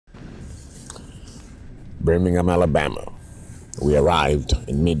Birmingham, Alabama. We arrived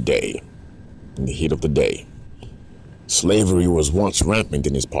in midday, in the heat of the day. Slavery was once rampant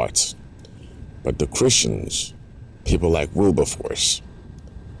in these parts, but the Christians, people like Wilberforce,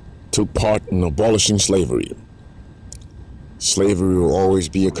 took part in abolishing slavery. Slavery will always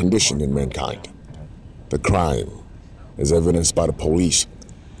be a condition in mankind. The crime, as evidenced by the police.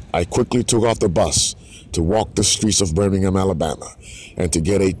 I quickly took off the bus to walk the streets of Birmingham, Alabama, and to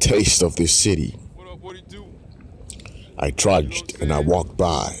get a taste of this city. I trudged and I walked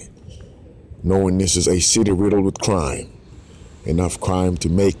by, knowing this is a city riddled with crime. Enough crime to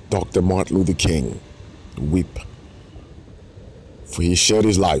make Dr. Martin Luther King weep. For he shed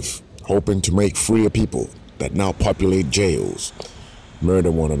his life, hoping to make free a people that now populate jails, murder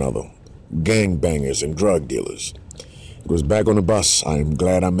one another, gangbangers and drug dealers. It was back on the bus. I am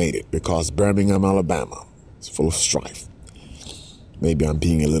glad I made it, because Birmingham, Alabama is full of strife. Maybe I'm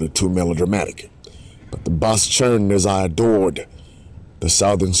being a little too melodramatic, but the bus churned as I adored the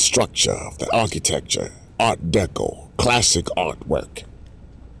southern structure of the architecture, Art Deco, classic artwork.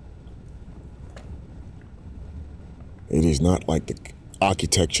 It is not like the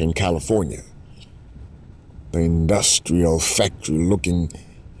architecture in California. The industrial factory-looking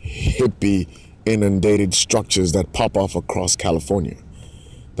hippie inundated structures that pop off across California.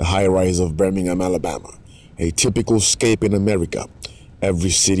 The high-rise of Birmingham, Alabama, a typical scape in America. Every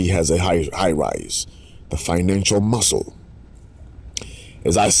city has a high-rise, the financial muscle.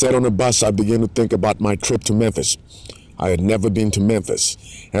 As I sat on the bus, I began to think about my trip to Memphis. I had never been to Memphis,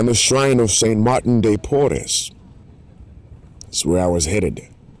 and the shrine of St. Martin de Porres. It's where I was headed.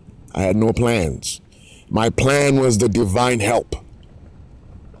 I had no plans. My plan was the divine help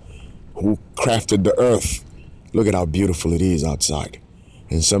who crafted the earth. Look at how beautiful it is outside.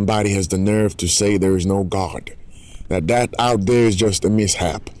 And somebody has the nerve to say there is no God. That out there is just a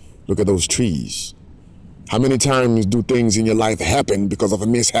mishap. Look at those trees. How many times do things in your life happen because of a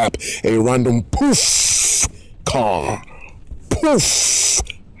mishap? A random poof, car, poof,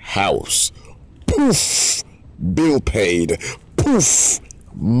 house, poof, bill paid, poof,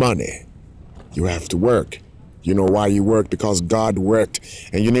 money. You have to work. You know why you work? Because God worked,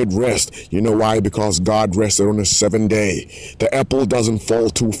 and you need rest. You know why? Because God rested on the seventh day. The apple doesn't fall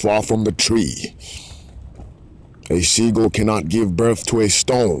too far from the tree. A seagull cannot give birth to a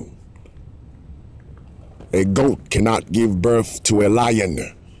stone. A goat cannot give birth to a lion.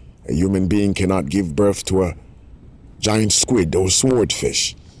 A human being cannot give birth to a giant squid or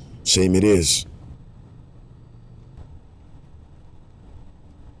swordfish. Same it is.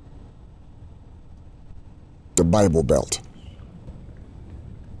 The Bible Belt.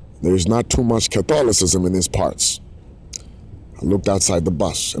 There's not too much Catholicism in these parts. I looked outside the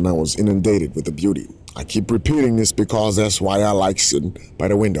bus and I was inundated with the beauty. I keep repeating this because that's why I like sitting by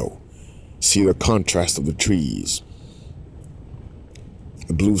the window. See the contrast of the trees,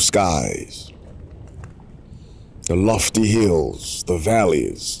 the blue skies, the lofty hills, the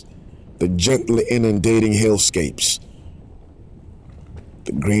valleys, the gently inundating hillscapes,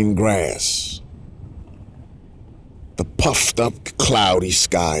 the green grass, the puffed up cloudy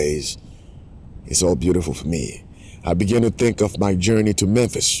skies. It's all beautiful for me. I began to think of my journey to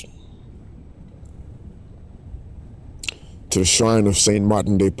Memphis, to the shrine of St.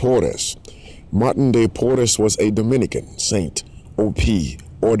 Martin de Porres. Martin de Porres was a Dominican saint, O.P.,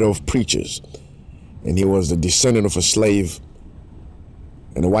 order of preachers, and he was the descendant of a slave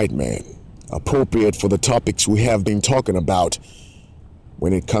and a white man, appropriate for the topics we have been talking about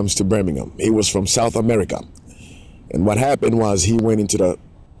when it comes to Birmingham. He was from South America, and what happened was he went into the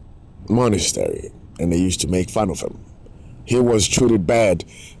monastery, and they used to make fun of him. He was treated bad,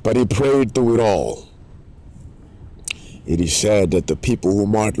 but he prayed through it all. It is said that the people who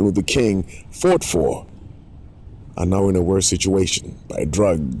Martin Luther King fought for are now in a worse situation by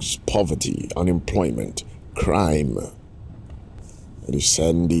drugs, poverty, unemployment, crime. It is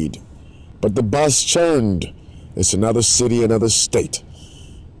sad indeed. But the bus churned. It's another city, another state.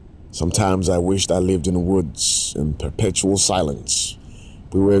 Sometimes I wished I lived in the woods in perpetual silence.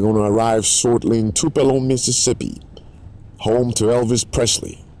 We were going to arrive shortly in Tupelo, Mississippi, home to Elvis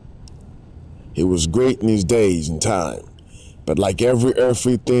Presley. He was great in his days and time. But like every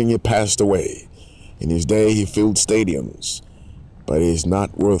earthly thing, he passed away. In his day, he filled stadiums, but he is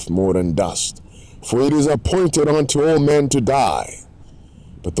not worth more than dust. For it is appointed unto all men to die,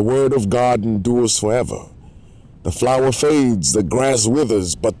 but the word of God endures forever. The flower fades, the grass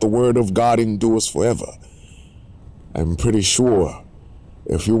withers, but the word of God endures forever. I'm pretty sure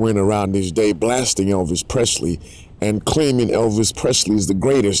if you went around this day blasting Elvis Presley and claiming Elvis Presley is the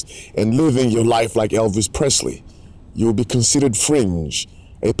greatest and living your life like Elvis Presley, you'll be considered fringe,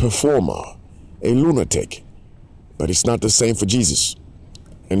 a performer, a lunatic. But it's not the same for Jesus.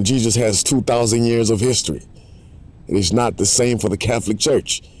 And Jesus has 2,000 years of history. It is not the same for the Catholic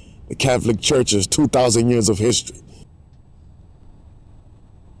Church. The Catholic Church has 2,000 years of history.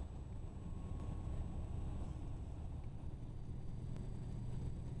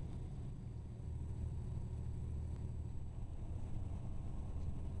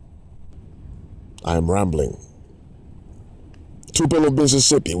 I am rambling. Tupelo,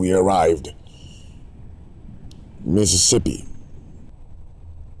 Mississippi, we arrived. Mississippi.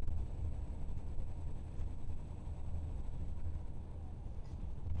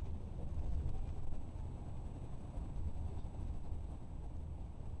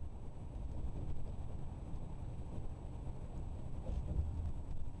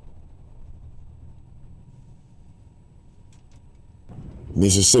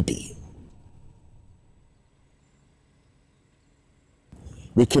 Mississippi.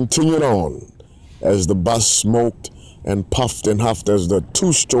 We continued on as the bus smoked and puffed and huffed as the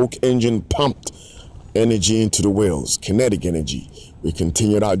two-stroke engine pumped energy into the wheels, kinetic energy. We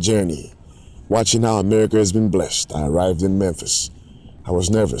continued our journey, watching how America has been blessed. I arrived in Memphis. I was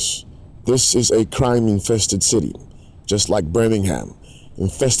nervous. This is a crime-infested city, just like Birmingham,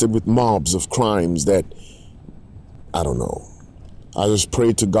 infested with mobs of crimes that, I don't know. I just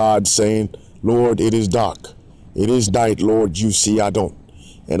prayed to God saying, Lord, it is dark. It is night, Lord, you see I don't.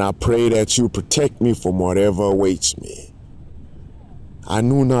 And I pray that you protect me from whatever awaits me. I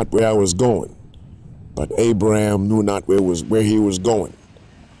knew not where I was going, but Abraham knew not where he was going.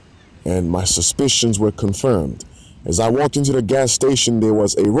 And my suspicions were confirmed. As I walked into the gas station, there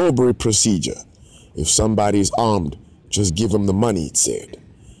was a robbery procedure. If somebody is armed, just give them the money, it said.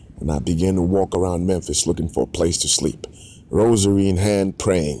 And I began to walk around Memphis looking for a place to sleep, rosary in hand,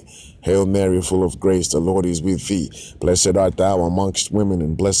 praying, Hail Mary, full of grace, the Lord is with thee. Blessed art thou amongst women,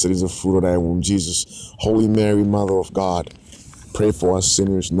 and blessed is the fruit of thy womb, Jesus. Holy Mary, Mother of God, pray for us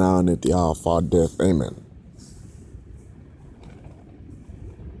sinners now and at the hour of our death. Amen.